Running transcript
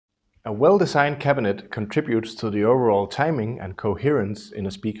A well-designed cabinet contributes to the overall timing and coherence in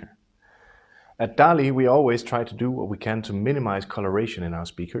a speaker. At Dali, we always try to do what we can to minimize coloration in our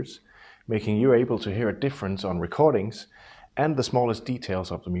speakers, making you able to hear a difference on recordings and the smallest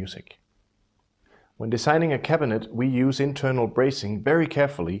details of the music. When designing a cabinet, we use internal bracing very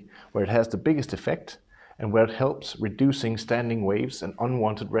carefully where it has the biggest effect and where it helps reducing standing waves and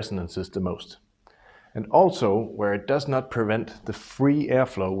unwanted resonances the most, and also where it does not prevent the free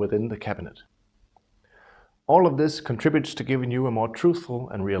airflow within the cabinet. All of this contributes to giving you a more truthful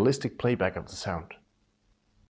and realistic playback of the sound.